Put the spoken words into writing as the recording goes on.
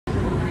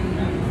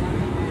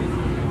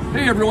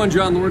Hey everyone,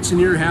 John Lauritsen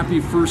here. Happy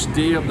first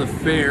day of the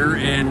fair,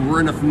 and we're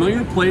in a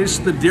familiar place,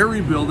 the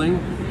Dairy Building,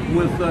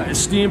 with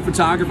esteemed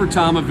photographer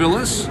Tom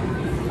Aviles,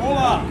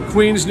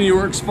 Queens, New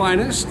York's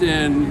finest,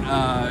 and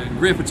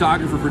great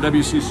photographer for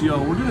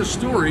WCCO. We're doing a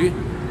story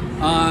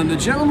on the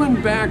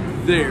gentleman back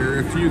there,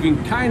 if you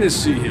can kind of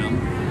see him,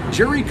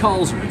 Jerry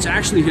Kalzer. It's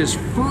actually his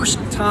first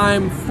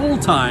time,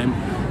 full-time,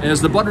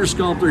 as the butter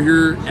sculptor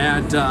here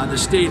at the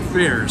State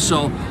Fair.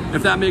 So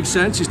if that makes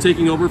sense, he's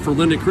taking over for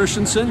Linda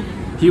Christensen.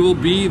 He will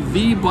be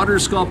the butter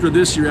sculptor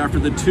this year after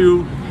the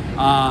two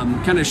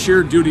kind of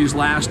shared duties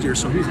last year.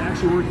 So he's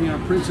actually working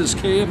on Princess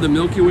Cave, the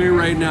Milky Way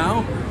right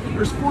now.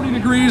 There's 40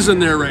 degrees in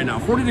there right now,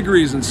 40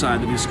 degrees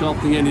inside that he's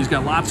sculpting in. He's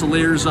got lots of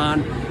layers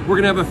on. We're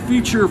gonna have a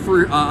feature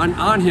for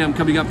on him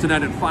coming up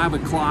tonight at 5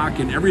 o'clock,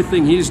 and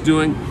everything he's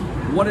doing,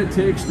 what it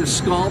takes to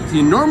sculpt.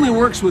 He normally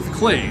works with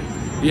clay.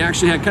 He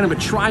actually had kind of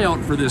a tryout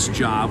for this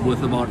job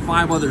with about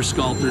 5 other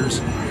sculptors.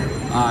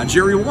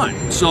 Jerry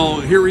won.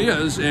 So here he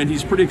is, and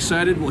he's pretty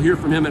excited. We'll hear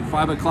from him at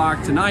 5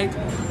 o'clock tonight,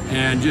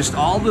 and just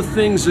all the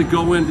things that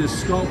go into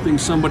sculpting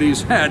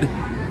somebody's head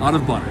out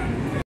of butter.